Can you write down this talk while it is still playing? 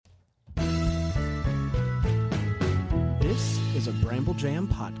is a Bramble Jam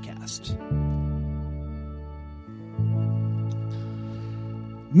podcast.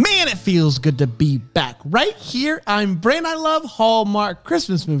 Man, it feels good to be back right here. I'm Brandon. I love Hallmark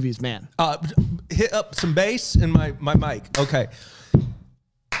Christmas movies, man. Hit up some bass in my mic. Okay.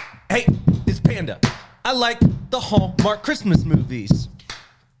 Hey, it's Panda. I like the Hallmark Christmas movies.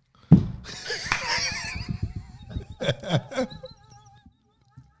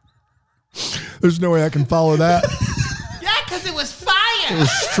 There's no way I can follow that. Yeah, because it was fire. It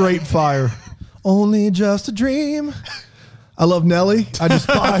was straight fire. Only just a dream. I love Nelly. I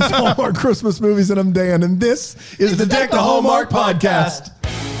despise Hallmark Christmas movies, and I'm Dan. And this is the Deck the Hallmark podcast.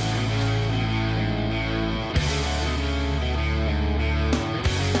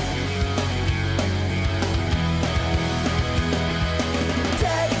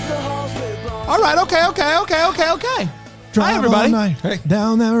 All right, okay. Hi, everybody. Hey.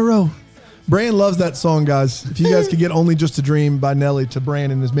 Down that road. Brand loves that song, guys. If you guys could get Only Just a Dream by Nelly to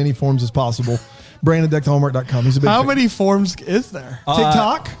Brand in as many forms as possible, Brand@deckthehallmark.com. He's a big How fan. many forms is there?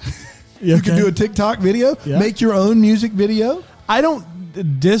 TikTok. You You can do a TikTok video. Yeah. Make your own music video. I don't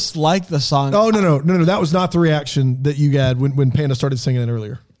dislike the song. Oh, no. That was not the reaction that you had when Panda started singing it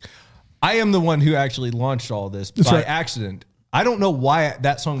earlier. I am the one who actually launched all this by accident. I don't know why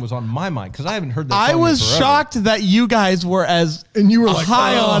that song was on my mind because I haven't heard that song I was in forever. shocked that you guys were as And you were like,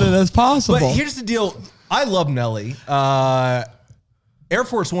 high on it as possible. But here's the deal. I love Nelly. Air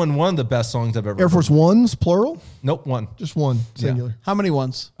Force One of the best songs I've ever Air heard. Force Ones, plural? Nope, one. Just one, singular. How many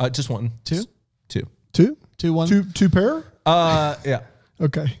ones? Just one. Two? Two. Two? Two, one? Two pair? Yeah.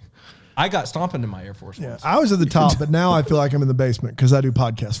 Okay. I got stomping in my Air Force Yeah, Ones. I was at the top, but now I feel like I'm in the basement because I do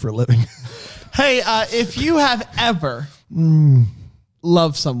podcasts for a living. Hey, if you have ever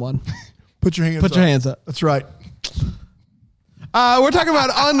loved someone, Put your hands up. put your hands up. That's right. We're talking about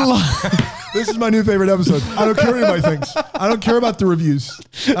unlock. This is my new favorite episode. I don't care what anybody thinks. I don't care about the reviews.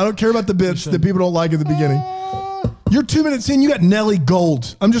 I don't care about the bits that people don't like at the beginning. You're 2 minutes in, you got Nelly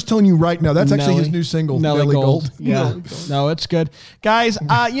Gold. I'm just telling you right now. That's actually his new single, Nelly Gold. Yeah. Nelly Gold. No, it's good. Guys,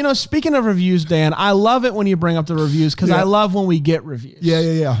 speaking of reviews, Dan, I love it when you bring up the reviews because I love when we get reviews.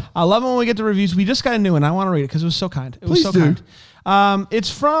 Yeah. I love it when we get the reviews. We just got a new one. I want to read it because it was so kind. It was Please so do. kind.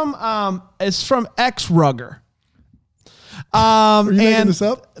 It's from X Rugger. Are you making this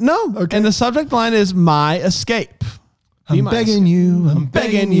up? No. Okay. And the subject line is My Escape. I'm begging you. Man,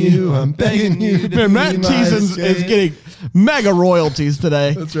 Matt Teason's is getting mega royalties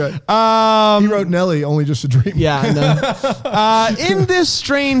today. That's right. He wrote Nelly, Only Just a Dream. Yeah, I know. In this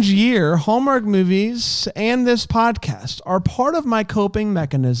strange year, Hallmark movies and this podcast are part of my coping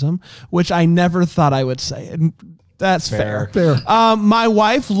mechanism, which I never thought I would say. And that's fair. My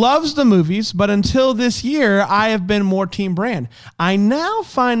wife loves the movies, but until this year, I have been more Team Brand. I now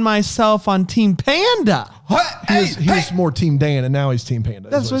find myself on Team Panda. He was more Team Dan, and now he's Team Panda.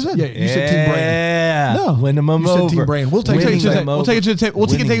 That's what I said. Yeah, you said Team Brand. Yeah. No. Win them You said Team Brand. We'll take it to the tape. We'll take it to the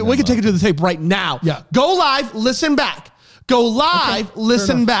tape. We can take it to the tape right now. Yeah. Go live, listen back. Go live,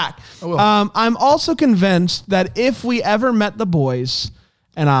 listen back. I will. I'm also convinced that if we ever met the boys,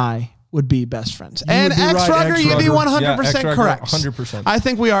 and I would be best friends. And would be X right, Rugger, X you'd be Rugger. 100% Yeah, X Rugger, correct. 100%. I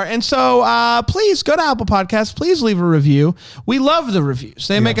think we are. And so please go to Apple Podcasts. Please leave a review. We love the reviews.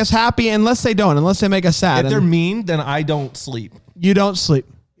 They make us happy unless they make us sad. If they're And mean, then I don't sleep. you don't sleep.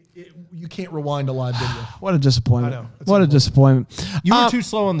 You can't rewind a live video. What a disappointment. I know. It's What a disappointment. You were too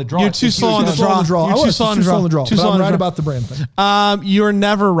slow on the draw. you're too slow on the draw. I You're was too slow on the draw. Too But slow on I'm the right draw. about the Brand thing. You're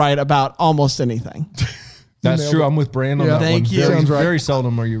never right about almost anything. That's true. I'm with Brand on Yeah. that Thank one. you. Very, Sounds right. very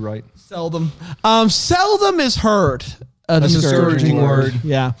seldom are you right. Seldom. Seldom is heard a discouraging word.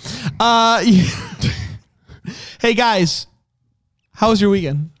 Yeah. Hey guys, how was your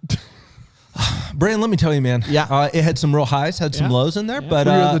weekend? Brand, let me tell you, man. Yeah. It had some real highs, had some Yeah. lows in there, but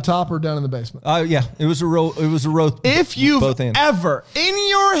Were you at the top or down in the basement? yeah, it was a row. If you've both ends. ever in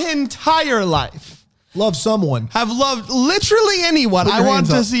your entire life Love someone. have loved literally anyone, Put I your want hands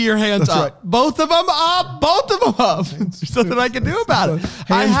to up. see your hands That's up. right. Both of them up. Both of them up. There's nothing I can do about it.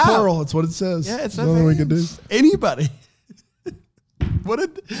 I Hands have. plural. That's what it says. Yeah, it's There's nothing we can do. Anybody.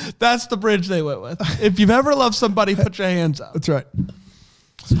 That's the bridge they went with. If you've ever loved somebody, put your hands up. That's right.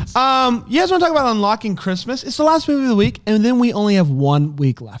 You guys want to talk about Unlocking Christmas? It's the last movie of the week, and then we only have 1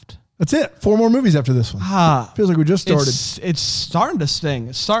 week left. That's it. 4 more movies after this one. Feels like we just started. It's starting to sting.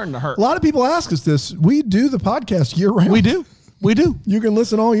 It's starting to hurt. A lot of people ask us this. We do the podcast year round. We do. You can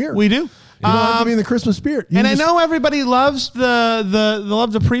listen all year. We do. You don't have to be in the Christmas spirit. And I know everybody loves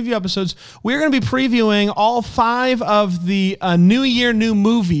the preview episodes. We're going to be previewing all 5 of the New Year new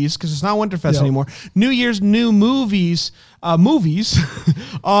movies, because it's not Winterfest anymore. New Year's new movies on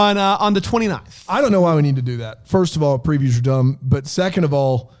the 29th. I don't know why we need to do that. First of all, previews are dumb, but second of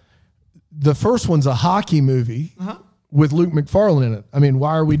all, the first one's a hockey movie with Luke McFarlane in it. I mean,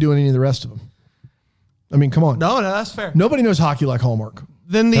 why are we doing any of the rest of them? I mean, come on. No, that's fair. Nobody knows hockey like Hallmark.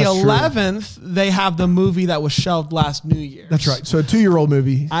 Then the 11th, they have the movie that was shelved last New Year's. That's right. So a 2-year-old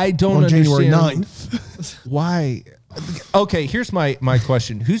movie. I don't on January 9th. Why? Okay, here's my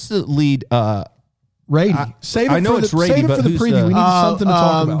question. Who's the lead? Rady. Save it for the preview. We need something to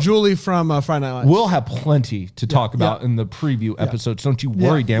talk about. Julie from Friday Night Lights. We'll have plenty to talk about in the preview episodes. Don't you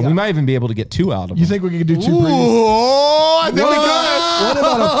worry, Dan. We might even be able to get 2 out of them. You think we could do 2 previews? Oh, I think we could. What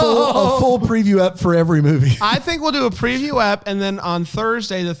about a full preview ep for every movie? I think we'll do a preview ep, and then on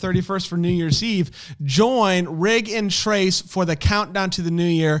Thursday, the 31st for New Year's Eve, join Rig and Trace for the countdown to the new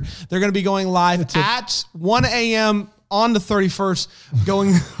year. They're going to be going live at 1 a.m. on the 31st,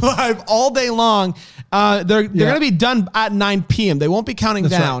 going live all day long. They're going to be done at 9 p.m. They won't be counting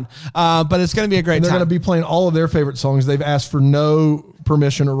down, but it's going to be a great time. They're going to be playing all of their favorite songs. They've asked for no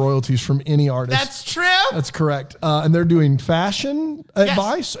permission or royalties from any artist. That's true. That's correct. And they're doing fashion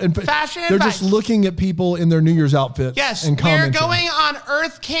advice. And fashion They're advice. just looking at people in their New Year's outfits. Yes, and we're commenting. going on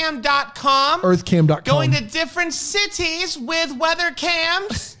earthcam.com. Earthcam.com. Going to different cities with weather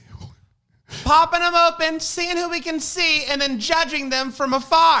cams. Popping them open, seeing who we can see, and then judging them from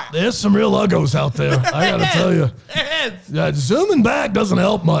afar. There's some real uggos out there. I got to tell you. It is. Yeah, zooming back doesn't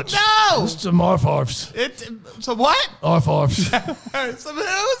help much. No. It's some arfarfs. So what? Arfarfs. Some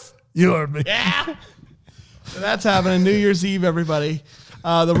who's? You heard me. Yeah. So that's happening New Year's Eve, everybody.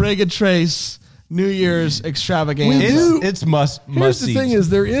 The Rig and Trace New Year's extravaganza. It's must. Here's the thing: is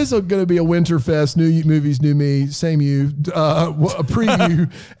there is going to be a Winterfest, new movies, new me, same you, a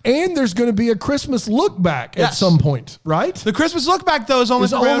preview, and there's going to be a Christmas look back at some point, right? The Christmas look back though is only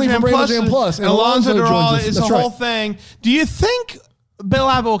It's for only for Brandon Jam Plus, and Alonzo joins Durall us. is That's the whole right. thing. Do you think Bill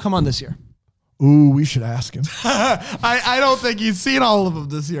Abbott will come on this year? Ooh, we should ask him. I don't think he's seen all of them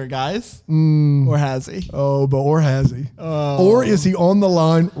this year, guys. Or has he? Oh, but or has he? Or is he on the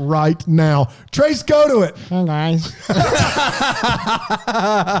line right now? Trace, go to it. Hey, guys.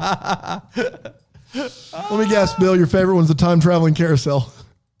 Let me guess, Bill. Your favorite one's the time traveling carousel.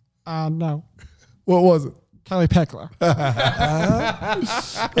 No. What was it? Kelly Peckler.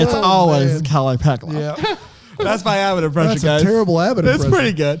 It's always Kelly Peckler. Yeah. That's my Abbott impression, That's guys. a terrible Abbott It's impression.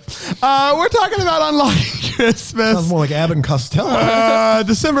 pretty good. We're talking about Unlocking Christmas. Sounds more like Abbott and Costello.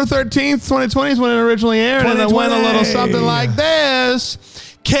 December 13th, 2020 is when it originally aired, and it went a little 2020. something like this.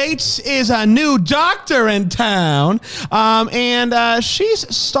 Kate is a new doctor in town, and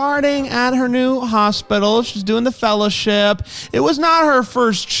she's starting at her new hospital. She's doing the fellowship. It was not her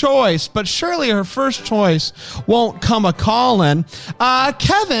first choice, but surely her first choice won't come a-calling.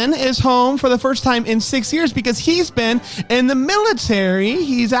 Kevin is home for the first time in 6 years because he's been in the military.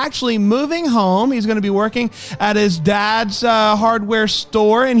 He's actually moving home. He's going to be working at his dad's hardware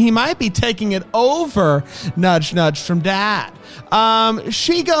store, and he might be taking it over, nudge, nudge, from dad.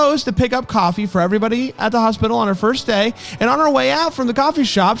 She goes to pick up coffee for everybody at the hospital on her first day, and on her way out from the coffee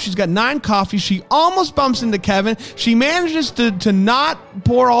shop, she's got 9 coffees. She almost bumps into Kevin. She manages to not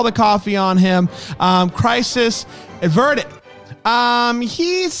pour all the coffee on him. Crisis averted.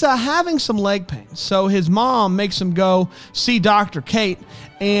 He's having some leg pain, so his mom makes him go see Dr. Kate,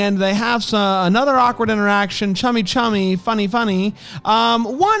 and they have another awkward interaction, chummy, funny.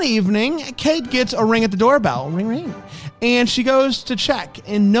 One evening, Kate gets a ring at the doorbell, ring, ring, and she goes to check,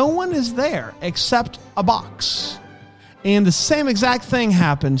 and no one is there except a box. And the same exact thing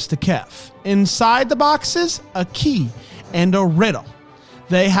happens to Kev. Inside the boxes, a key and a riddle.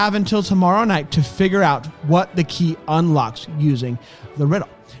 They have until tomorrow night to figure out what the key unlocks using the riddle.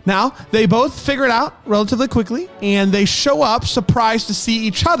 Now, they both figure it out relatively quickly, and they show up surprised to see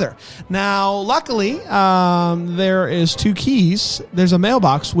each other. Now, luckily, there is 2 keys. There's a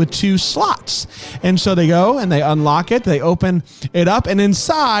mailbox with 2 slots. And so they go and they unlock it. They open it up, and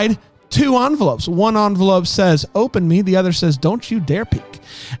inside, 2 envelopes. One envelope says, "Open me." The other says, "Don't you dare peek."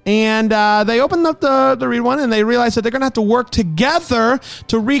 And they open up the read one, and they realize that they're going to have to work together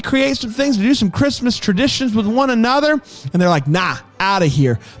to recreate some things, to do some Christmas traditions with one another. And they're like, nah, out of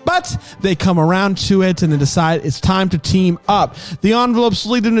here. But they come around to it and they decide it's time to team up. The envelopes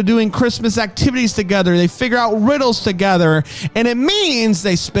lead them to doing Christmas activities together. They figure out riddles together, and it means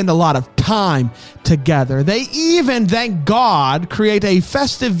they spend a lot of time together. They even, thank God, create a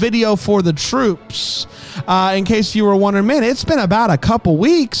festive video for the troops. In case you were wondering, man, it's been about a couple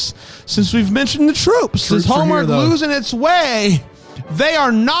weeks since we've mentioned the troops. Is Hallmark losing its way? They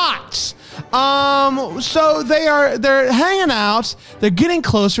are not. So they're hanging out. They're getting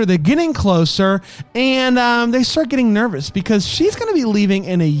closer. And they start getting nervous because she's going to be leaving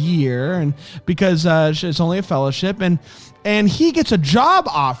in a year, and because it's only a fellowship, and he gets a job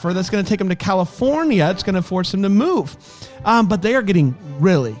offer that's going to take him to California. It's going to force him to move. But they are getting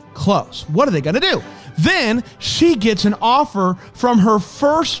really close. What are they going to do? Then she gets an offer from her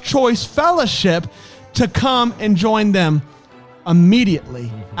first choice fellowship to come and join them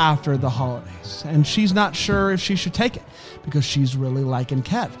immediately after the holidays. And she's not sure if she should take it because she's really liking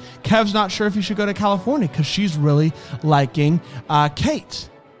Kev. Kev's not sure if he should go to California because she's really liking Kate.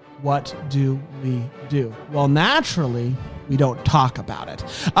 What do we do? Well, naturally, we don't talk about it.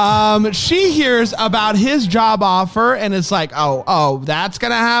 She hears about his job offer and it's like, oh, that's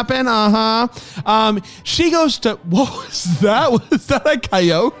going to happen? She goes to, what was that? Was that a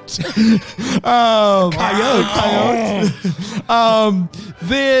coyote?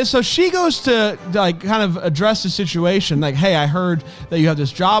 Coyote. So she goes to like kind of address the situation. Like, hey, I heard that you have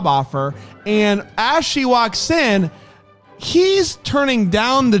this job offer. And as she walks in, he's turning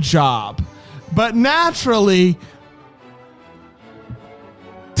down the job, but naturally,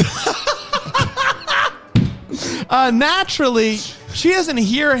 she doesn't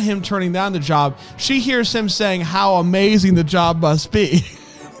hear him turning down the job. She hears him saying how amazing the job must be,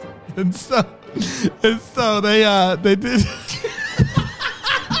 and so they did.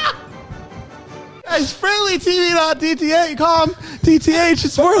 It's friendlytv.dth. Call him DTH.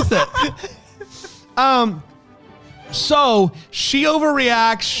 It's worth it. So she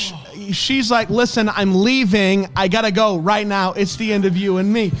overreacts. She's like, listen, I'm leaving. I got to go right now. It's the end of you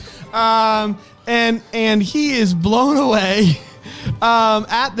and me. And he is blown away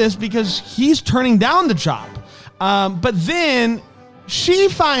at this because he's turning down the job. But then she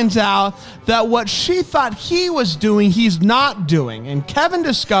finds out that what she thought he was doing, he's not doing. And Kevin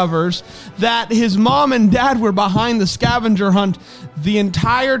discovers that his mom and dad were behind the scavenger hunt the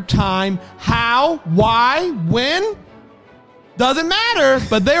entire time. How? Why? When? Doesn't matter,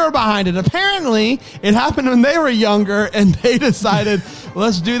 but they were behind it. Apparently, it happened when they were younger, and they decided,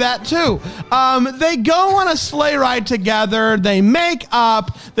 let's do that too. They go on a sleigh ride together. They make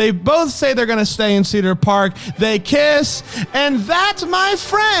up. They both say they're going to stay in Cedar Park. They kiss. And that, my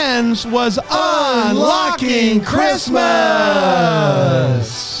friends, was Unlocking Christmas.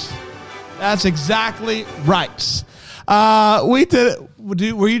 That's exactly right. We did it.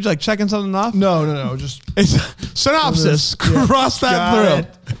 Were you like checking something off? No. Just it's synopsis. Cross that through.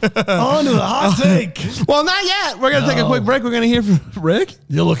 On to the hot take. Well, not yet. We're going to take a quick break. We're going to hear from Rick.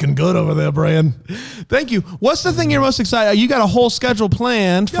 You're looking good over there, Brian. Thank you. What's the thing you're most excited? You got a whole schedule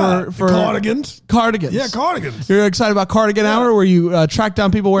planned for cardigans. Cardigans. Yeah, cardigans. You're excited about Cardigan Hour, where you track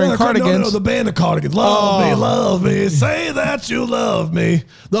down people wearing cardigans. No, the band of Cardigans. Love me. Say that you love me.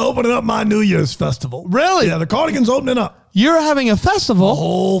 They're opening up my New Year's festival. Really? Yeah, the Cardigans opening up. You're having a festival? A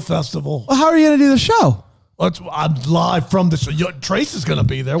whole festival. Well, how are you going to do the show? I'm live from the show. Trace is going to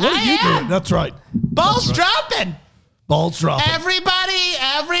be there. What are you doing? That's right. Balls dropping. Balls dropping. Everybody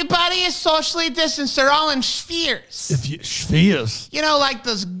is socially distanced. They're all in spheres. Spheres. You know, like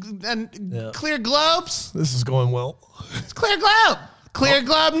those clear globes. This is going well. It's clear globe. Clear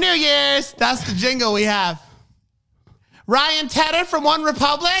globe New Year's. That's the jingle we have. Ryan Tedder from One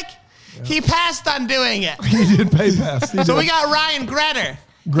Republic. Yeah. He passed on doing it. He did pay pass. So we got Ryan Gretter.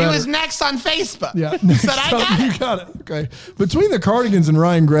 He was next on Facebook. Yeah. Said, I got it. You got it. Okay. Between the Cardigans and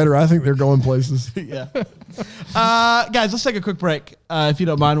Ryan Gretter, I think they're going places. Yeah. Guys, let's take a quick break. If you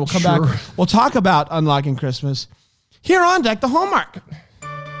don't mind, we'll come back. We'll talk about Unlocking Christmas here on Deck the Hallmark.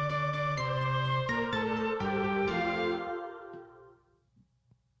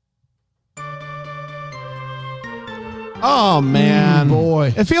 Oh, man.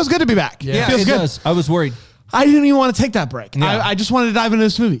 Boy. It feels good to be back. Yeah, it feels good. does. I was worried. I didn't even want to take that break. Yeah. I just wanted to dive into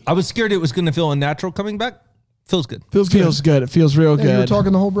this movie. I was scared it was going to feel unnatural coming back. Feels good. Feels good. It feels real good. You were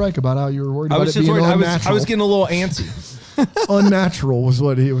talking the whole break about how you were worried about it being unnatural. I was getting a little antsy. Unnatural was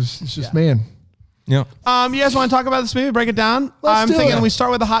what he was. It's just, man. Yeah. You guys want to talk about this movie? Break it down? I'm thinking we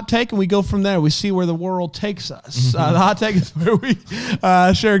start with a hot take and we go from there. We see where the world takes us. Mm-hmm. The hot take is where we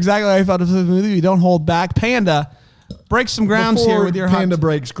share exactly how I felt of the movie. We don't hold back. Panda, break some grounds here with your Panda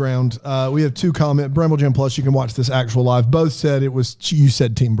breaks ground. We have 2 comments. Bramble Jam Plus, you can watch this actual live. Both said you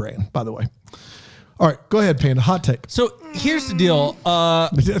said Team Bran, by the way. All right, go ahead, Panda. Hot take. So here's the deal.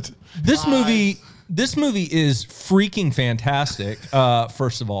 This movie is freaking fantastic.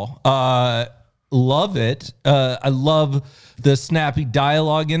 First of all, love it. I love the snappy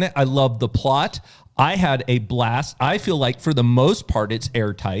dialogue in it. I love the plot. I had a blast. I feel like for the most part, it's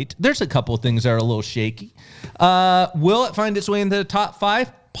airtight. There's a couple of things that are a little shaky. Will it find its way into the top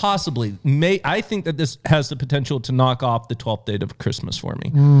 5? Possibly. I think that this has the potential to knock off the 12th Day of Christmas for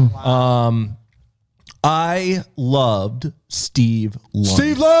me. Wow. I loved Steve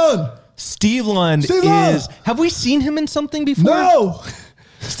Lund. Steve Lund is. Have we seen him in something before? No.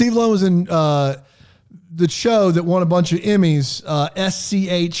 Steve Lund was in the show that won a bunch of Emmys,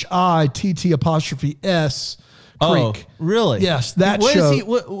 SCHITT''S Creek. Oh, really? Yes, that what show.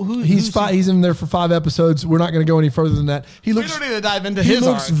 Is he? He's in there for 5 episodes. We're not going to go any further than that. We don't need to dive into he his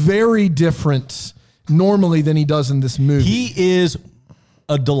looks arc. very different normally than he does in this movie. He is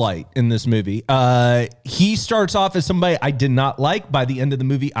a delight in this movie. He starts off as somebody I did not like. By the end of the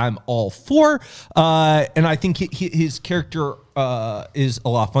movie, I'm all for. And I think his character is a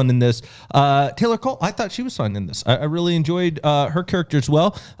lot of fun in this. Taylor Cole, I thought she was fun in this. I really enjoyed her character as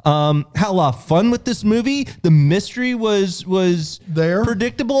well. Had a lot of fun with this movie. The mystery was there,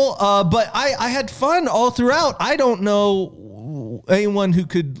 predictable, but I had fun all throughout. I don't know anyone who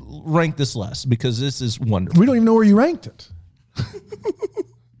could rank this less because this is wonderful. We don't even know where you ranked it.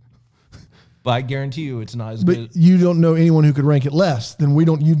 But I guarantee you it's not as but good. You don't know anyone who could rank it less. Then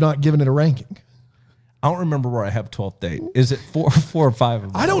you've not given it a ranking. I don't remember where I have 12th Date. Is it 4 or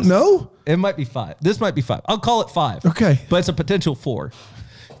 5? I don't know. It might be 5. This might be 5. I'll call it 5. Okay. But it's a potential 4.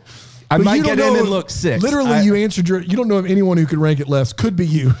 I might get in and look 6. Literally, you answered you don't know of anyone who could rank it less. Could be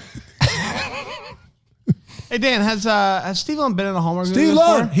you. Hey, Dan, has Steve Lund been in a Hallmark movie Steve before?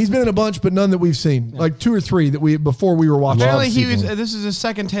 Lund. He's been in a bunch, but none that we've seen. Like 2 or 3 before we were watching. Apparently, this is his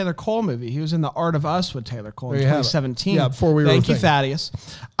second Taylor Cole movie. He was in The Art of Us with Taylor Cole in 2017. Yeah, before we were. Thank you, Thaddeus.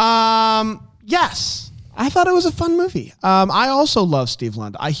 Yes, I thought it was a fun movie. I also love Steve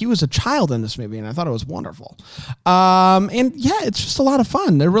Lund. He was a child in this movie, and I thought it was wonderful. And yeah, it's just a lot of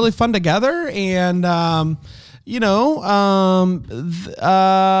fun. They're really fun together, and the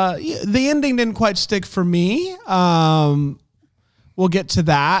ending didn't quite stick for me. We'll get to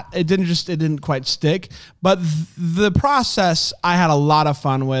that. It didn't quite stick, but the process I had a lot of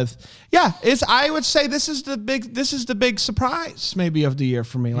fun with. Yeah, I would say this is the big surprise maybe of the year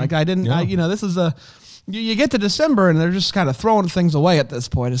for me. Like this is you get to December and they're just kind of throwing things away at this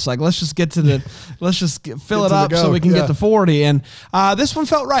point. It's like, let's just fill it up so we can get to 40. And this one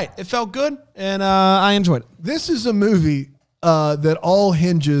felt right. It felt good, and I enjoyed it. This is a movie that all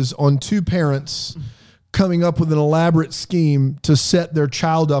hinges on 2 parents coming up with an elaborate scheme to set their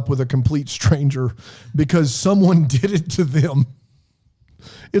child up with a complete stranger because someone did it to them.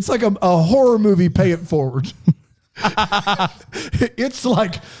 It's like a horror movie, pay it forward. It's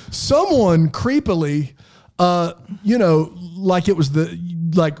like someone creepily, like it was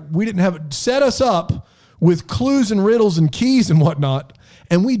we didn't have it set us up with clues and riddles and keys and whatnot.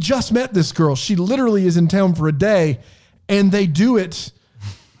 And we just met this girl. She literally is in town for a day, and they do it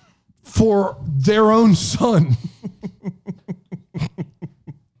for their own son.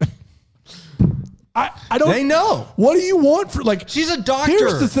 I don't. They know. What do you want She's a doctor.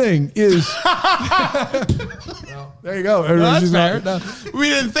 Here's the thing: is there you go. That's fair. No, you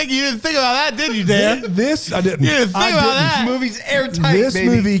didn't think about that, did you, Dan? This I didn't. You didn't think about that. This movie's airtight. This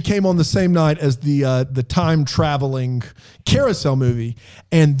movie came on the same night as the time traveling carousel movie,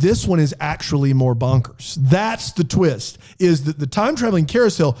 and this one is actually more bonkers. That's the twist: is that the time traveling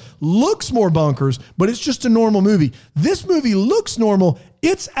carousel looks more bonkers, but it's just a normal movie. This movie looks normal.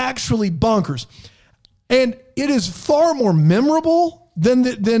 It's actually bonkers. And it is far more memorable than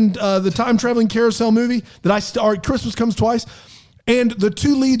the time traveling carousel movie that Christmas Comes Twice. And the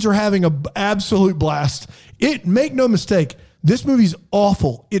 2 leads are having an absolute blast. Make no mistake, this movie's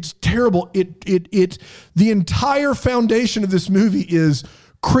awful. It's terrible. The entire foundation of this movie is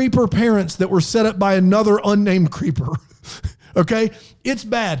creeper parents that were set up by another unnamed creeper. Okay? It's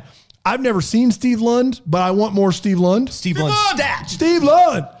bad. I've never seen Steve Lund, but I want more Steve Lund. Steve Lund stat. Steve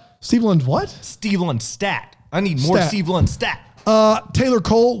Lund. Steve Lund what? Steve Lund stat. I need more Steve Lund stat. Taylor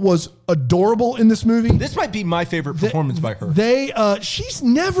Cole was adorable in this movie. This might be my favorite performance by her. She's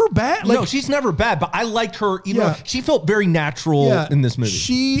never bad. No, she's never bad, but I liked her. She felt very natural in this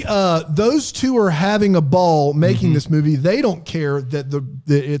movie. Those 2 are having a ball making this movie. They don't care that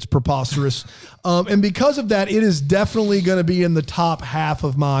it's preposterous. And because of that, it is definitely going to be in the top half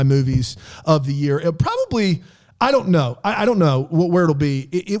of my movies of the year. I don't know. I don't know where it'll be.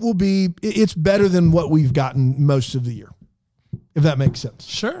 It will be. It's better than what we've gotten most of the year, if that makes sense.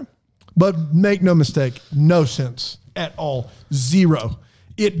 Sure. But make no mistake, no sense at all. Zero.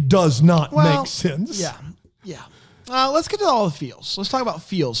 It does not make sense. Yeah. Yeah. Let's get to all the feels. Let's talk about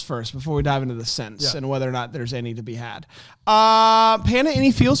feels first before we dive into the sense and whether or not there's any to be had. Panda,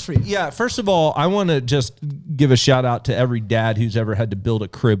 any feels for you? Yeah, first of all, I want to just give a shout out to every dad who's ever had to build a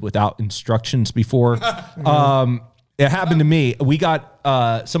crib without instructions before. It happened to me. We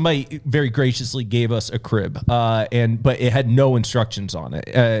got somebody very graciously gave us a crib, but it had no instructions on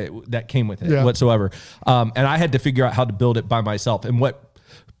it that came with it whatsoever. And I had to figure out how to build it by myself. And what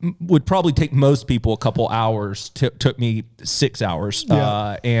would probably take most people a couple hours took me 6 hours.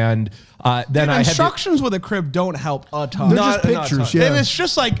 And then I had instructions with a crib don't help a ton. They're just pictures, And it's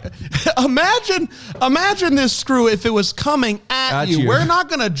just like, imagine this screw if it was coming at you. We're not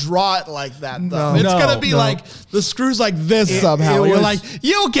going to draw it like that, though. It's going to be like the screw's like this somehow. You're like,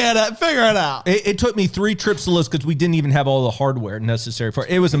 you'll get it, figure it out. It took me 3 trips to Lowe's because we didn't even have all the hardware necessary for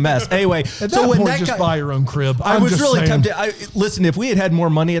it. It was a mess. Anyway, at that point, just buy your own crib. I was really tempted. Listen, if we had more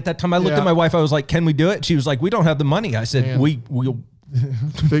money at that time, I looked at my wife. I was like, "Can we do it?" She was like, "We don't have the money." I said, "We'll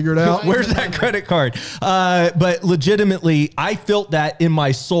figure it out." Where's that credit card? But legitimately, I felt that in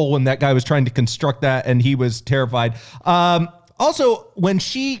my soul when that guy was trying to construct that, and he was terrified. Also, when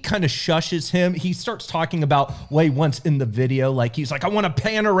she kind of shushes him, he starts talking about what he wants in the video. Like, he's like, I want a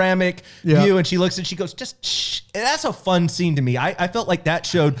panoramic view. And she looks and she goes, just shh. And that's a fun scene to me. I felt like that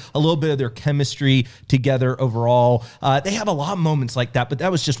showed a little bit of their chemistry together overall. They have a lot of moments like that, but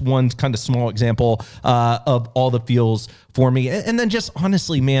that was just one kind of small example of all the feels for me. And then just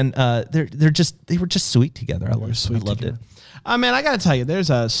honestly, man, they were just sweet together. I loved it. Man, I got to tell you,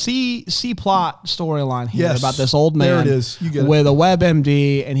 there's a C plot storyline here about this old man there it is. You get with a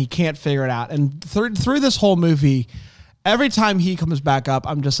WebMD, and he can't figure it out. And through this whole movie, every time he comes back up,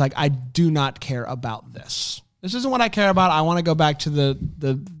 I'm just like, I do not care about this. This isn't what I care about. I want to go back to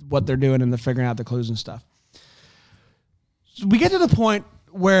the what they're doing and the figuring out the clues and stuff. So we get to the point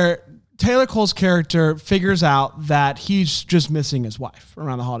where Taylor Cole's character figures out that he's just missing his wife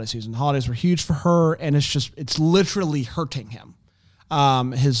around the holiday season. The holidays were huge for her, and it's literally hurting him,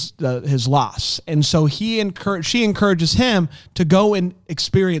 his loss. And so she encourages him to go and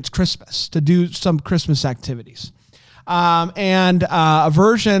experience Christmas, to do some Christmas activities. And a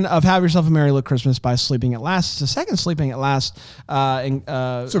version of Have Yourself a Merry Little Christmas by Sleeping at Last. It's the second Sleeping at Last.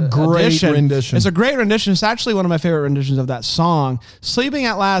 It's a great rendition. It's a great rendition. It's actually one of my favorite renditions of that song. Sleeping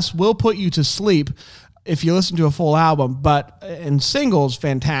at Last will put you to sleep if you listen to a full album, but in singles,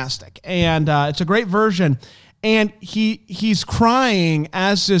 fantastic. And it's a great version. And he's crying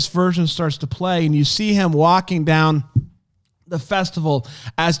as this version starts to play, and you see him walking down the festival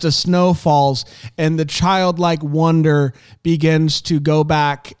as the snow falls, and the childlike wonder begins to go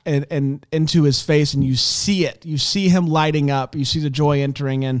back and into his face, and you see it. You see him lighting up. You see the joy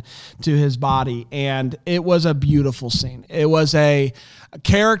entering into his body, and it was a beautiful scene. It was a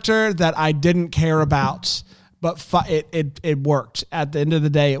character that I didn't care about, but it worked. At the end of the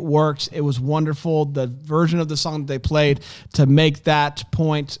day, it worked. It was wonderful. The version of the song that they played to make that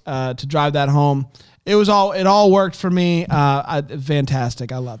point, to drive that home, it all worked for me.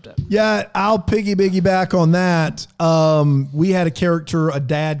 Fantastic. I loved it. Yeah, I'll piggyback on that. We had a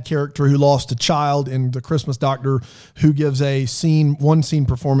dad character who lost a child in The Christmas Doctor, who gives one scene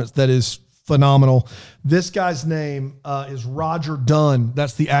performance that is phenomenal. This guy's name is Roger Dunn.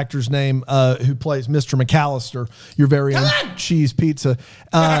 That's the actor's name, who plays Mr. McAllister, your very own cheese pizza.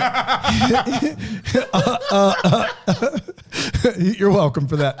 You're welcome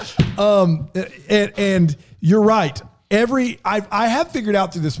for that. And you're right. I have figured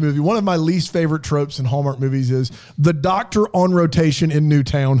out through this movie, one of my least favorite tropes in Hallmark movies is the doctor on rotation in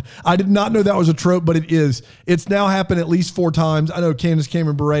Newtown. I did not know that was a trope, but it is. It's now happened at least 4 times. I know Candace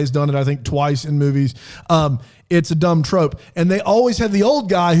Cameron Bure has done it, I think, twice in movies. It's a dumb trope. And they always have the old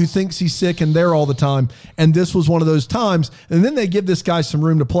guy who thinks he's sick and there all the time. And this was one of those times. And then they give this guy some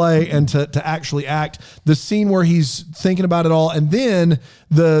room to play and to actually act. The scene where he's thinking about it all, and then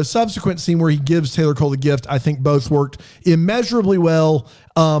the subsequent scene where he gives Taylor Cole the gift, I think both worked immeasurably well.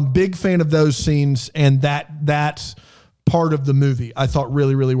 Big fan of those scenes, and that part of the movie I thought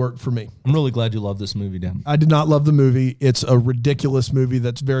really, really worked for me. I'm really glad you love this movie, Dan. I did not love the movie. It's a ridiculous movie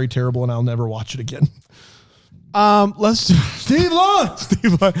that's very terrible, and I'll never watch it again. Let's Steve Long.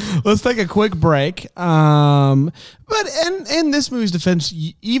 let's take a quick break. But in this movie's defense,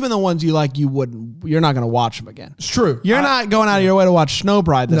 even the ones you like, you're not going to watch them again. It's true. You're not going out of your way to watch Snow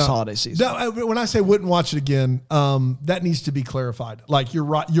Bride this holiday season. No, when I say wouldn't watch it again, that needs to be clarified. Like you're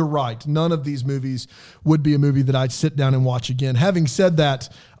right. You're right. None of these movies would be a movie that I'd sit down and watch again. Having said that,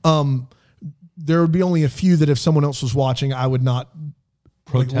 there would be only a few that if someone else was watching, I would not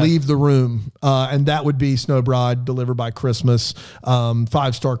leave the room. And that would be Snow Bride, Delivered by Christmas,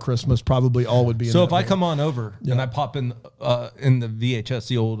 5-Star Christmas, probably all would be in So that if I movie. come on over and I pop in the VHS,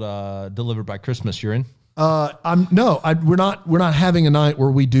 the old Delivered by Christmas, you're in? We're not having a night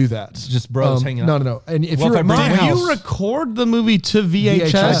where we do that. It's just bros hanging out. No. And if Well, you're if at I my bring Did house, you record the movie to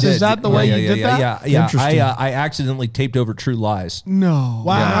VHS? VHS. Is that the way you did that? Yeah. Interesting. I accidentally taped over True Lies. No.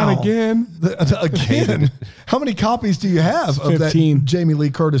 Wow. Not again. Again, how many copies do you have of that 15. Jamie Lee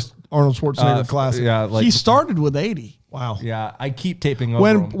Curtis, Arnold Schwarzenegger classic? Yeah, like He started with 80. Wow. yeah. I keep taping over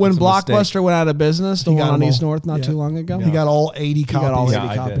When them. when It's a Blockbuster mistake. went out of business, the He one got on them East all. North not Yeah. too long ago. He got all 80 copies. got all 80 Yeah,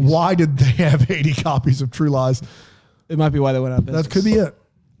 I copies. did. Why did they have 80 copies of True Lies? It might be why they went out of business. That could be it.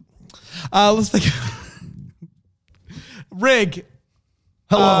 Let's think. Rig.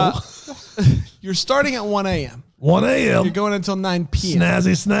 Hello. You're starting at 1 a.m. 1 a.m. You're going until 9 p.m.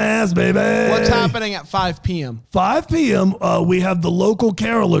 Snazzy snaz, baby. What's happening at 5 p.m.? 5 p.m. We have the local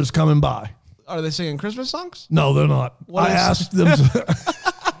carolers coming by. Are they singing Christmas songs? No, they're not. What I is- asked them.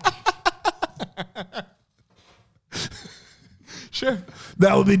 Sure.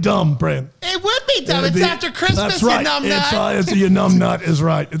 That would be dumb, Brent. It would be dumb. It'd It's be- after Christmas, That's right. you numb It's, nut. it's you numb nut is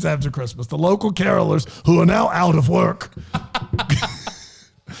right. It's after Christmas. The local carolers who are now out of work.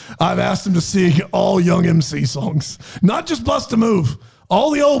 I've asked them to sing all Young MC songs, not just Bust a Move,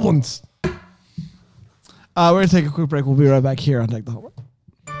 all the old ones. We're going to take a quick break. We'll be right back here on Take the Homework.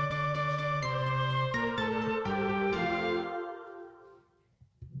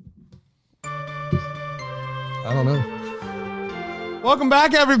 I don't know. Welcome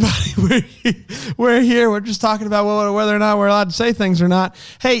back, everybody. We're here. We're just talking about whether or not we're allowed to say things or not.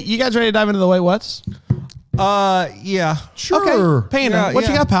 Hey, you guys ready to dive into the Wait What's? Yeah. Sure. Okay. Panda, what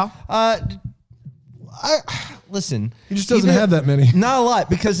you got, pal? Listen. He just doesn't have that many. Not a lot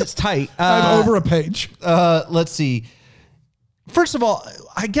because it's tight. I'm over a page. Let's see. First of all,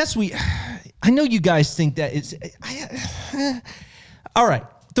 I guess I know you guys think that it's. All right.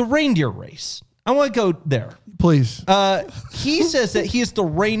 The reindeer race. I want to go there. Please. He says that he is the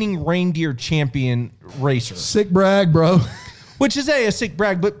reigning reindeer champion racer, Sick brag, bro. which is a sick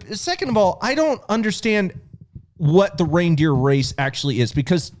brag. But second of all, I don't understand what the reindeer race actually is,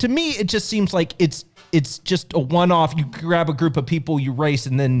 because to me, it just seems like it's just a one-off. You grab a group of people, you race,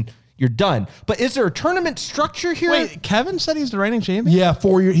 and then you're done. But is there a tournament structure here? Wait, Kevin said he's the reigning champion? Yeah,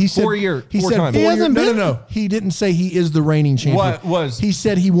 4 years. He said 4 year- He four said times. 4 He years. hasn't been? No. He didn't say he is the reigning champion. What was? He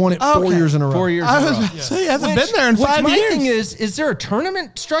said he won it 4 Okay. years in a row. 4 years. I in a was row. about to say he hasn't been there in 5 my years. thing is there a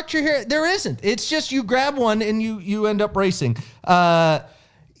tournament structure here? There isn't. It's just you grab one and you end up racing.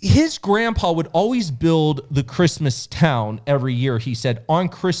 His grandpa would always build the Christmas town every year, he said, on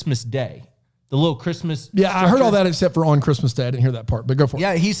Christmas Day. The little Christmas. Yeah, I heard structure. all that except for on Christmas Day. I didn't hear that part, but go for it.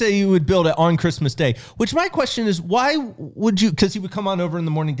 Yeah, he said he would build it on Christmas Day, which my question is, why would you, because he would come on over in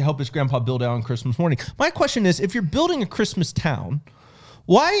the morning to help his grandpa build it on Christmas morning. My question is, if you're building a Christmas town,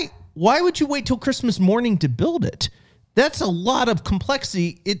 why would you wait till Christmas morning to build it? That's a lot of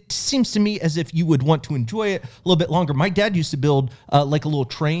complexity. It seems to me as if you would want to enjoy it a little bit longer. My dad used to build like a little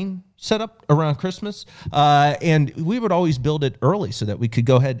train setup around Christmas, and we would always build it early so that we could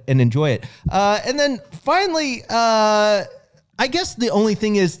go ahead and enjoy it. And then finally, I guess the only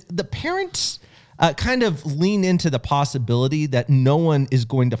thing is the parents kind of lean into the possibility that no one is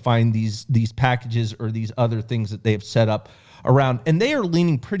going to find these packages or these other things that they have set up around, and they are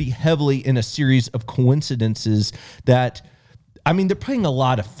leaning pretty heavily in a series of coincidences that, I mean, they're putting a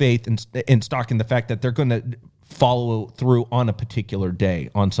lot of faith in stock in the fact that they're going to follow through on a particular day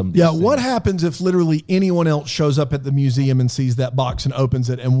on some of these Yeah, things. what happens if literally anyone else shows up at the museum and sees that box and opens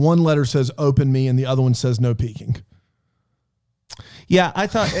it, and one letter says "Open me" and the other one says "No peeking"? Yeah, I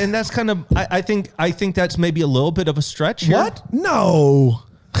thought, and that's kind of, I think that's maybe a little bit of a stretch here. What? No.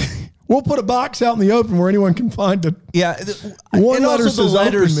 We'll put a box out in the open where anyone can find it. Yeah, One and letter also says the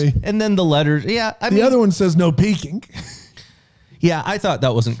letters, "Open me." and then the letters. Yeah, I The mean, other one says "No peeking." yeah, I thought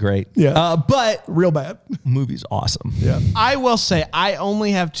that wasn't great. Yeah. But Real bad. movie's awesome. Yeah. I will say I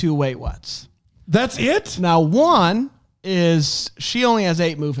only have 2 Wait What's. That's it? Now, one is she only has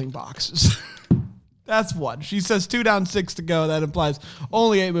 8 moving boxes. That's one. She says 2 down, 6 to go. That implies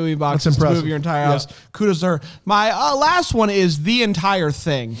only 8 moving boxes to move your entire house. Kudos to her. My last one is the entire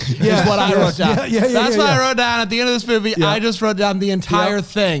thing. Is what I wrote down. That's what I wrote down at the end of this movie. I just wrote down the entire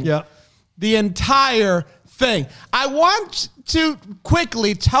thing. Yeah. The entire thing. I want to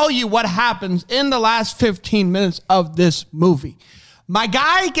quickly tell you what happens in the last 15 minutes of this movie. My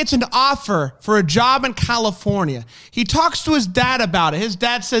guy gets an offer for a job in California. He talks to his dad about it. His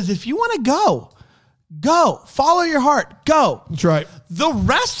dad says, if you want to go, follow your heart, go. That's right. The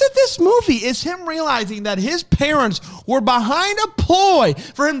rest of this movie is him realizing that his parents were behind a ploy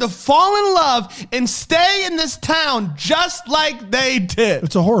for him to fall in love and stay in this town just like they did.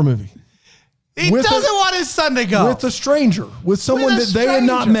 It's a horror movie. He doesn't want his son to go. With a stranger, with someone that they had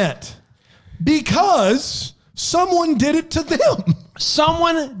not met. Because someone did it to them.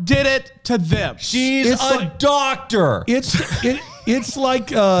 Someone did it to them. She's a doctor. It's like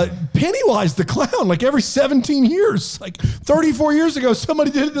Pennywise the clown. Like every 17 years, like 34 years ago, somebody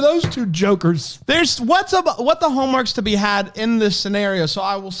did it to those two jokers. There's what the hallmarks to be had in this scenario, so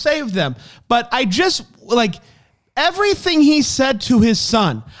I will save them. But I just everything he said to his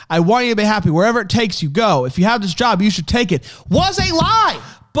son, I want you to be happy. Wherever it takes you, go. If you have this job, you should take it, was a lie.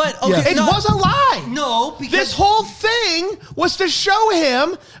 But it was a lie. No, because this whole thing was to show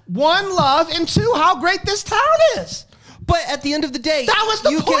him, 1, love, and 2, how great this town is. But at the end of the day, that was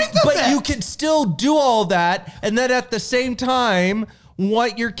the point of it. But you can still do all that, and then at the same time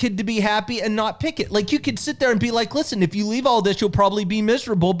want your kid to be happy and not pick it. Like, you could sit there and be like, listen, if you leave all this, you'll probably be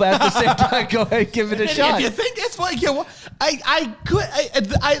miserable, but at the same time, go ahead and give it a shot. If you think it's like,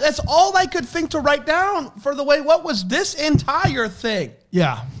 that's all I could think to write down for the way, what was this entire thing?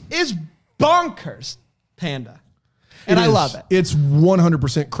 Yeah. Is bonkers, Panda. And I love it. It's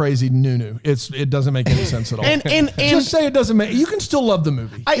 100% crazy new. It doesn't make any sense at all. And just say it doesn't make. You can still love the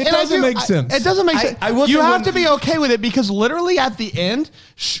movie. It doesn't make sense. It doesn't make sense. You have to be okay with it because literally at the end,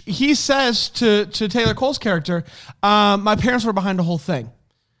 he says to Taylor Cole's character, "My parents were behind the whole thing."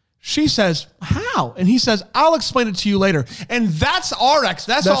 She says, "How?" And he says, "I'll explain it to you later." And that's our ex.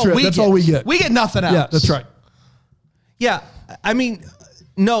 That's all right. we That's get. all we get. We get nothing else. Yeah, that's right. Yeah, I mean.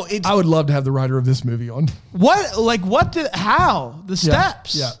 No, I would love to have the writer of this movie on. How? The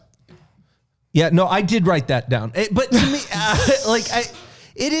steps. Yeah, no, I did write that down. But to me,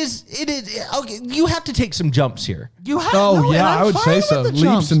 it is, okay, you have to take some jumps here. You have I would say so.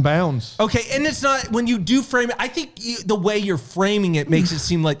 Leaps and bounds. Okay, and it's not, when you do frame it, I think the way you're framing it makes it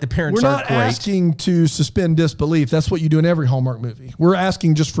seem like the parents aren't great. We're not asking to suspend disbelief. That's what you do in every Hallmark movie. We're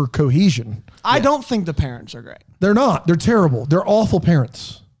asking just for cohesion. I don't think the parents are great. They're not. They're terrible. They're awful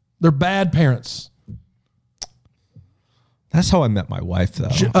parents. They're bad parents. That's how I met my wife, though.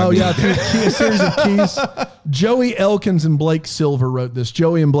 A series of keys. Joey Elkins and Blake Silver wrote this.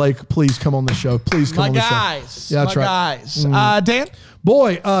 Joey and Blake, please come on the show. Please come on the show. Yeah, that's right. Guys. Dan?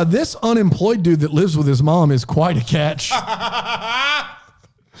 Boy, this unemployed dude that lives with his mom is quite a catch.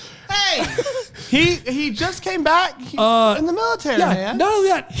 Hey, he just came back in the military, man. Not only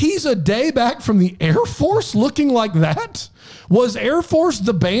that, he's a day back from the Air Force looking like that. Was Air Force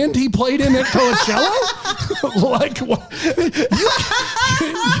the band he played in at Coachella? Like, what?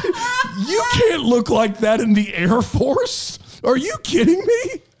 You can't look like that in the Air Force? Are you kidding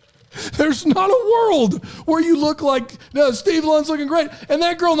me? There's not a world where you look like, no, Steve Lund's looking great. And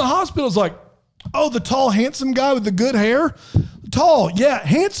that girl in the hospital is like, oh, the tall, handsome guy with the good hair? Tall, yeah,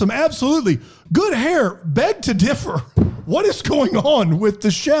 handsome, absolutely. Good hair, beg to differ. What is going on with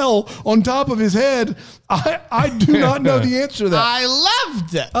the shell on top of his head? I do not know the answer to that. I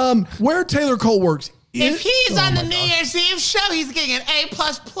loved it. Where Taylor Cole works. If he's on the New Year's Eve show, he's getting an A++.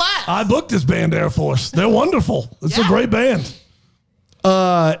 I booked this band, Air Force. They're wonderful. It's a great band.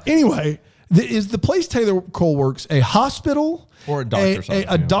 Anyway, is the place Taylor Cole works a hospital or a doctor's office,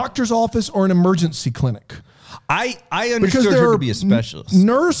 a doctor's office or an emergency clinic? I understood her to be a specialist.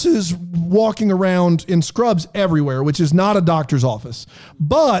 Nurses walking around in scrubs everywhere, which is not a doctor's office.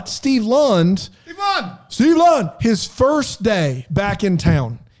 But Steve Lund, his first day back in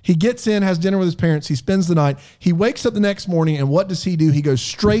town, he gets in, has dinner with his parents. He spends the night. He wakes up the next morning, and what does he do? He goes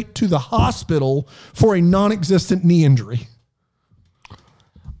straight to the hospital for a non-existent knee injury.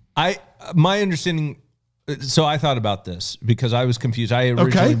 My understanding, so I thought about this because I was confused. I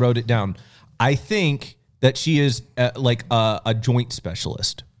originally wrote it down. I think that she is like a joint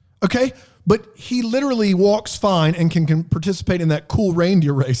specialist. Okay, but he literally walks fine and can participate in that cool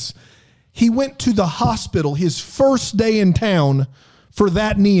reindeer race. He went to the hospital his first day in town for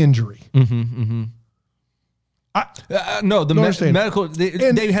that knee injury. No, the understand. medical,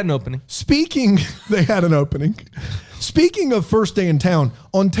 they had an opening. They had an opening. Speaking of first day in town,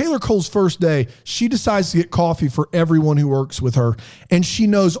 on Taylor Cole's first day, she decides to get coffee for everyone who works with her, and she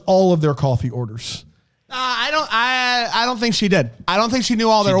knows all of their coffee orders. I don't think she did. I don't think she knew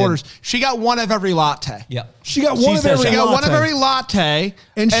all their orders. She got one of every latte. Yeah. She got one of every latte. She got one of every latte.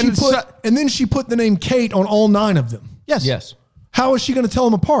 And then she put the name Kate on all 9 of them. Yes. How is she going to tell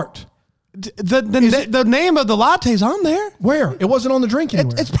them apart? The name of the latte's on there. Where? It wasn't on the drink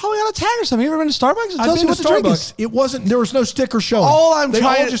anywhere. It's probably on a tag or something. You ever been to Starbucks? It tells you what the drink is. It wasn't. There was no sticker showing. They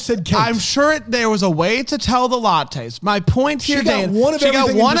all just said Kate. I'm sure there was a way to tell the lattes. My point here, Dan. She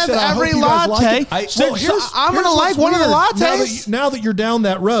got one of every latte. I'm going to like one of the lattes. Now that you're down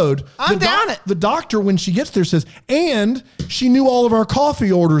that road, I'm down it. The doctor, when she gets there, says, and she knew all of our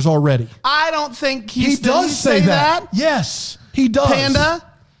coffee orders already. I don't think he does say that. Yes, he does. Panda.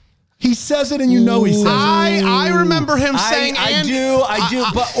 He says it, and you know he says it. I remember him saying, I do,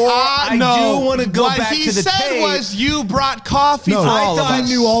 but I do want to go back to the tape. What he said was, you brought coffee for all of us.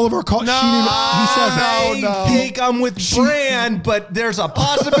 He knew all of our coffee. He says it. I think I'm with Brand, but there's a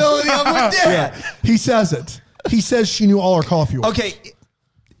possibility I'm with Dad. Yeah, he says it. He says she knew all our coffee orders. Okay.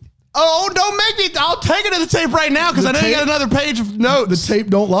 Oh, don't make me. I'll take it to the tape right now because I know you got another page of notes. The tape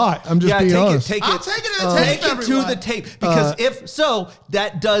don't lie. I'm just being honest. I'll take it to the tape. Take it to the tape. Because if so,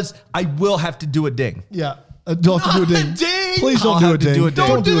 I will have to do a ding. Yeah. Don't have to do a ding. Please don't do a ding.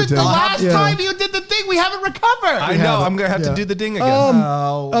 Don't do it. The last time you did the thing, we haven't recovered. I know. I'm going to have to do the ding again.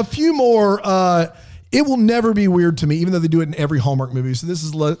 A few more. It will never be weird to me, even though they do it in every Hallmark movie. So this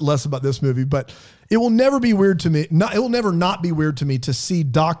is less about this movie, but it will never be weird to me. It will never not be weird to me to see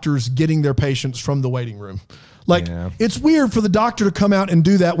doctors getting their patients from the waiting room. It's weird for the doctor to come out and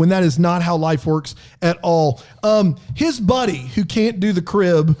do that when that is not how life works at all. His buddy who can't do the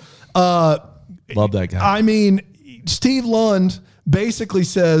crib. Love that guy. I mean, Steve Lund basically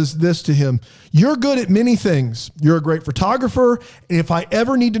says this to him: you're good at many things. You're a great photographer. And if I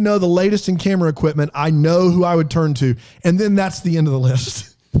ever need to know the latest in camera equipment, I know who I would turn to. And then that's the end of the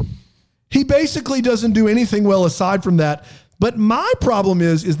list. He basically doesn't do anything well aside from that. But my problem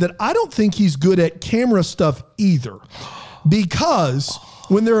is that I don't think he's good at camera stuff either. Because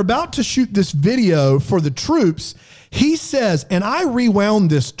when they're about to shoot this video for the troops, he says, and I rewound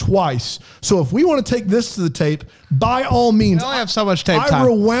this twice. So if we want to take this to the tape, by all means. We only have so much tape time. I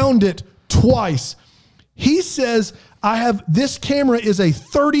rewound it twice. He says, this camera is a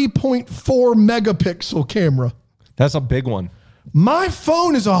 30.4 megapixel camera. That's a big one. My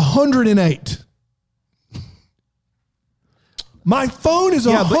phone is 108. My phone is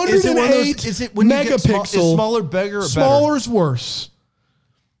 108 is it when megapixel. Is smaller, bigger, or smaller is worse.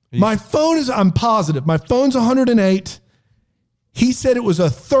 My phone is, I'm positive, my phone's 108. He said it was a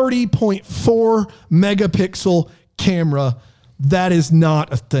 30.4 megapixel camera. That is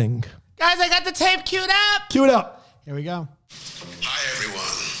not a thing. Guys, I got the tape queued up. Cue it up. Here we go. Hi, everyone.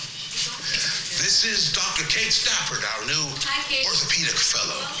 This is Dr. Kate Stafford, our new orthopedic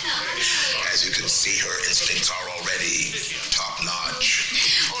fellow. As you can see, her instincts are already top-notch.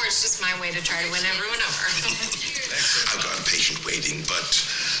 Or it's just my way to try to win everyone over. I've got a patient waiting, but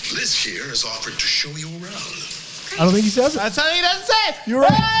Liz here has offered to show you around. I don't think he says it. That's how he doesn't say. You're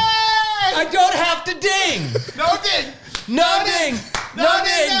right. Hey! I don't have to ding. No ding. No ding. No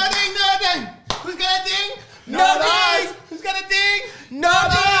ding. No ding. No ding. Who's got a ding? No ding. Who's got a ding? No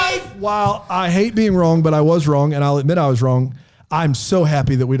ding. While I hate being wrong, but I was wrong, and I'll admit I was wrong, I'm so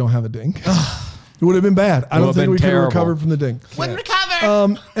happy that we don't have a ding. It would have been bad. I don't think we could have recovered from the ding. Wouldn't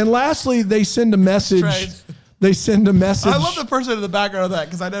recover. And lastly, they send a message. Right. They send a message. I love the person in the background of that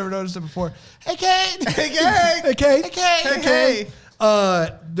because I never noticed it before. Hey, Kate. Hey, Kate. Hey, Kate. Hey, Kate. Hey,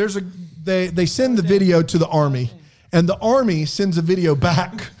 Kate. They send the video to the Army, and the Army sends a video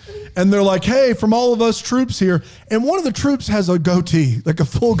back, and they're like, "Hey, from all of us troops here," and one of the troops has a goatee, like a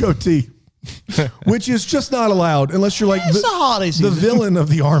full goatee, which is just not allowed unless you're like the holiday season. The villain of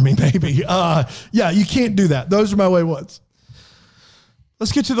the Army, maybe. Yeah, you can't do that. Those are my waywoods.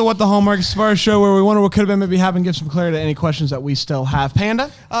 Let's get to the What the Hallmark Star show where we wonder what could have been, maybe have and give some clarity to any questions that we still have.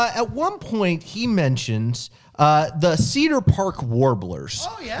 Panda? At one point, he mentions the Cedar Park Warblers.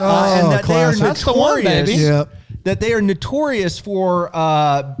 Oh, yeah. And that they are That's the one, baby. Yep. That they are notorious for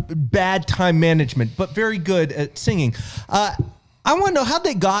bad time management, but very good at singing. I want to know how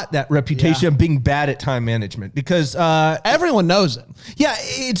they got that reputation of being bad at time management, because Everyone knows it. yeah,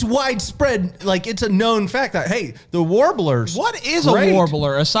 it's widespread. Like, it's a known fact that, hey, the Warblers. What is great. a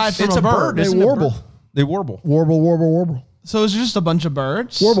warbler aside from It's a bird? They isn't it? warble. They warble. Warble, warble, warble. So is it just a bunch of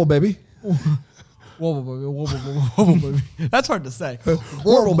birds? Warble, baby. Warble, baby. Warble, baby. That's hard to say.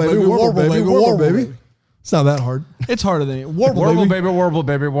 Warble, baby. Warble, baby. Warble, baby. It's not that hard. It's harder than it. Warble, Warble, baby. baby, warble,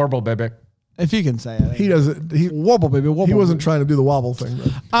 baby, warble, baby. If you can say it. He doesn't. He Warble, baby. Warble. He wasn't trying to do the wobble thing. Though.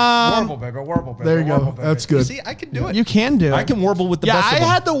 Warble, baby, warble, baby. There you go. warble, baby. That's good. You see, I can do it. You can do it. I can warble with the Yeah, best I of them.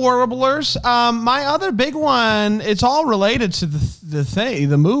 had the warblers. My other big one, it's all related to the thing,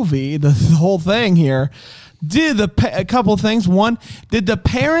 the movie, the whole thing here. A couple of things. One, did the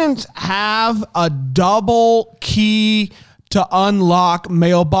parents have a double key to unlock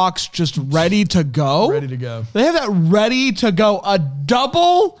mailbox just ready to go? Ready to go. They have that ready to go. A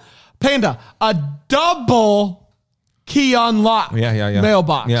double key unlock. Yeah.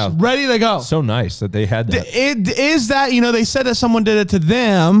 Mailbox. Yeah. Ready to go. So nice that they had that. It is that, they said that someone did it to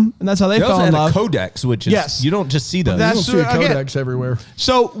them, and that's how they They fell also in had a love. codex, which is, Yes. you don't just see those. You That's don't see a again- codex everywhere.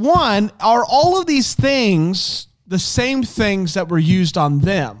 So, one, are all of these things the same things that were used on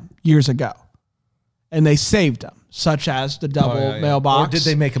them years ago? And they saved them, such as the double mailbox. Or did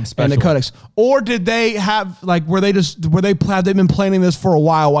they make them And special? the codex. Or did they have, like, they've been planning this for a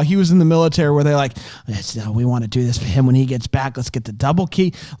while he was in the military, where they're like, we want to do this for him when he gets back. Let's get the double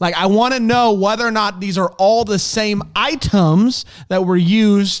key. Like, I want to know whether or not these are all the same items that were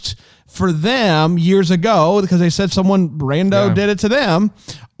used for them years ago, because they said someone rando did it to them,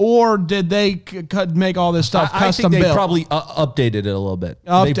 or did they make all this stuff I custom think they built? probably updated it a little bit.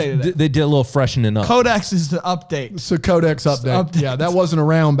 Updated it. They did a little freshening up. Codex is the update. So codex update. Updates. Yeah, that wasn't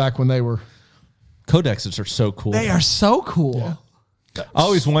around back when they were. Codexes are so cool. They are so cool. I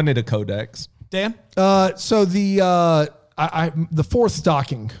always wanted a codex. Dan? So the fourth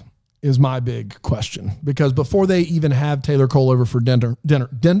stocking is my big question, because before they even have Taylor Cole over for dinner,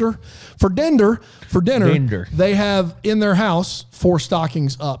 they have in their house 4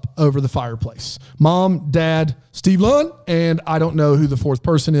 stockings up over the fireplace. Mom, Dad, Steve Lund, and I don't know who the fourth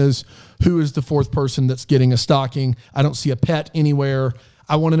person is. Who is the fourth person that's getting a stocking? I don't see a pet anywhere.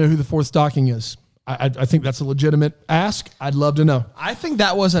 I want to know who the fourth stocking is. I think that's a legitimate ask. I'd love to know. I think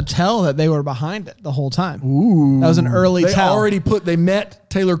that was a tell that they were behind it the whole time. Ooh. That was an early They tell. they met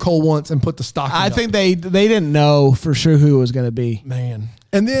Taylor Cole once and put the stocking I up. think they didn't know for sure who it was going to be. Man.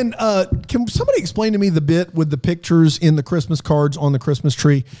 And then can somebody explain to me the bit with the pictures in the Christmas cards on the Christmas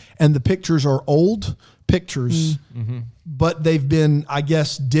tree, and the pictures are old pictures, but they've been, I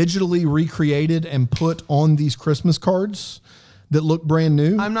guess, digitally recreated and put on these Christmas cards that look brand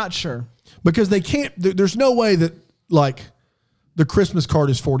new? I'm not sure. Because they can't, there's no way that, like, the Christmas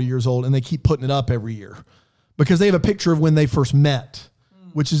card is 40 years old and they keep putting it up every year, because they have a picture of when they first met,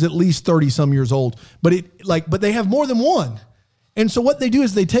 which is at least 30 some years old. But but they have more than one. And so what they do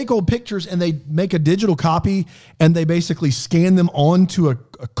is they take old pictures and they make a digital copy and they basically scan them onto a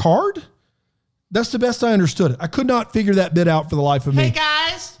card. That's the best I understood it. I could not figure that bit out for the life of me. Hey,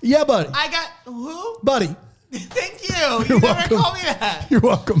 guys. Yeah, buddy. I got who? Buddy. Thank you. You're You never welcome. called me that. You're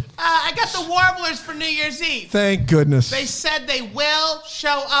welcome. I got the Warblers for New Year's Eve. Thank goodness. They said they will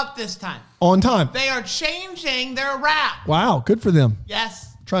show up this time. On time. They are changing their rap. Wow, good for them.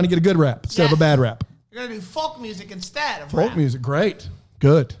 Yes. Trying to get a good rap instead of a Yes. bad rap. They're going to do folk music instead of Folk rap. music, great.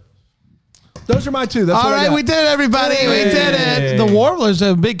 Good. Those are my two. That's All what I right, got. we did it, everybody. We did it. The Warblers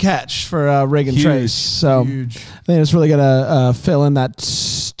are a big catch for Reagan Huge. Trace. So Huge. I think it's really going to fill in that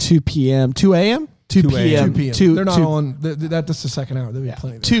 2 p.m., 2 a.m., 2 p.m. 2 p.m. They're not on. That's the second hour. There'll be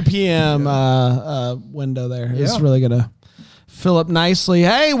plenty there. 2 p.m. Window there. It's Yeah. really going to fill up nicely.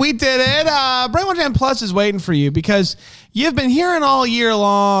 Hey, we did it. Brainwell Jam Plus is waiting for you, because you've been hearing all year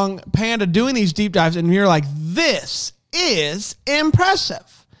long Panda doing these deep dives, and you're like, this is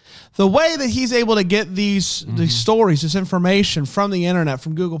impressive. The way that he's able to get these stories, this information from the internet,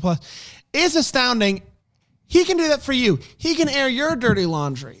 from Google Plus, is astounding. He can do that for you. He can air your dirty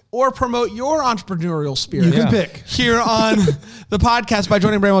laundry or promote your entrepreneurial spirit. You can pick. Here on the podcast by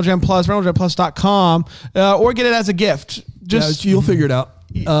joining Brainwell Jam Plus, BrainwellJamPlus.com, or get it as a gift. Just You'll figure it out.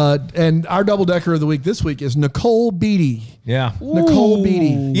 And our double decker of the week this week is Nicole Beatty. Yeah. Nicole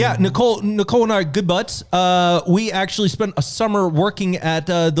Beatty. Yeah, Nicole and I are good butts. We actually spent a summer working at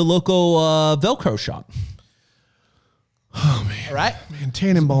the local Velcro shop. Oh, man. all right. Man,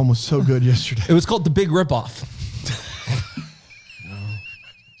 Tannenbaum was so good yesterday. It was called the Big Ripoff.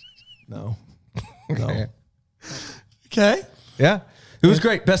 No. Okay. Yeah, it was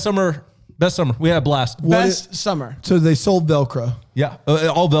great. Best summer. We had a blast. Best summer. So they sold Velcro. Yeah,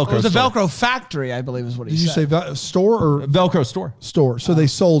 all Velcro. It was a store. Velcro factory, I believe is what he Did you said. say store or Velcro store. store? So they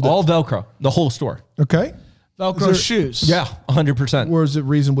sold it. All Velcro, the whole store. Okay. Velcro shoes. Yeah, 100%. Where is it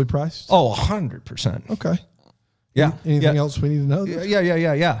reasonably priced? Oh, 100%. Okay. Yeah. Anything yeah. else we need to know?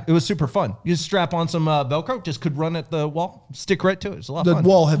 Yeah. It was super fun. You just strap on some Velcro, just could run at the wall, stick right to it. It's a lot The of fun.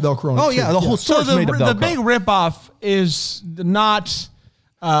 wall had Velcro on it. Oh too. yeah, the whole So store's made of Velcro. the big ripoff is not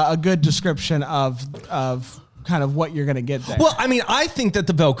a good description of kind of what you're going to get there. Well, I mean, I think that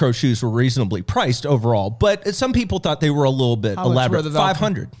the Velcro shoes were reasonably priced overall, but some people thought they were a little bit elaborate.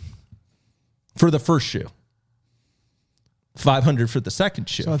 $500 for the first shoe. $500 for the second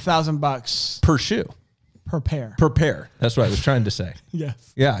shoe. So $1,000 per shoe. Per pair. Per pair. That's what I was trying to say.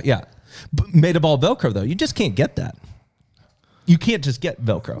 Yes. Yeah. But made of all Velcro, though. You just can't get that. You can't just get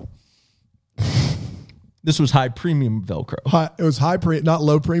Velcro. This was high premium Velcro. It was not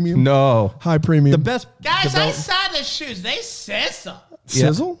low premium. No. High premium. The best. Guys, I saw the shoes. They sizzle.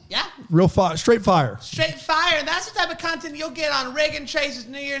 Sizzle? Yeah. Real fire. Straight fire. Straight fire. That's the type of content you'll get on Rig and Trace's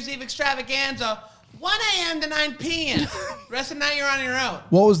New Year's Eve extravaganza, 1 a.m. to 9 p.m. Rest of the night, you're on your own.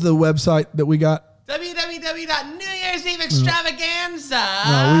 What was the website that we got? www.newyear'seve-extravaganza.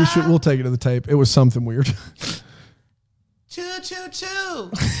 No, we'll take it to the tape. It was something weird.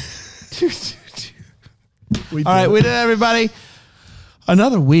 222. All right, we did it, everybody.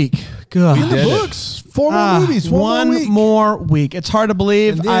 Another week. Good. In the books. 4 more movies. One more week. It's hard to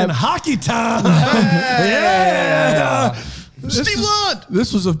believe. And then hockey time. Yeah. Steve Lund.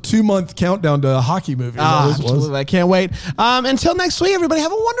 This was a 2-month countdown to a hockey movie. Absolutely. I can't wait. Until next week, everybody,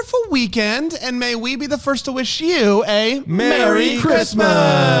 have a wonderful weekend, and may we be the first to wish you a Merry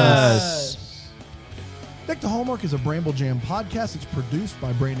Christmas. Deck the Hallmark is a Bramble Jam podcast. It's produced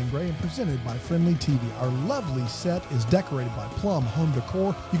by Brandon Gray and presented by Friendly TV. Our lovely set is decorated by Plum Home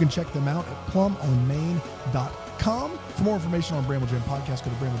Decor. You can check them out at plumonmain.com. For more information on Bramble Jam Podcast,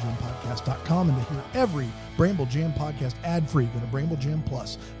 go to bramblejampodcast.com. And to hear every Bramble Jam podcast ad-free, go to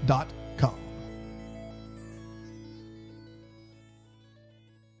bramblejamplus.com.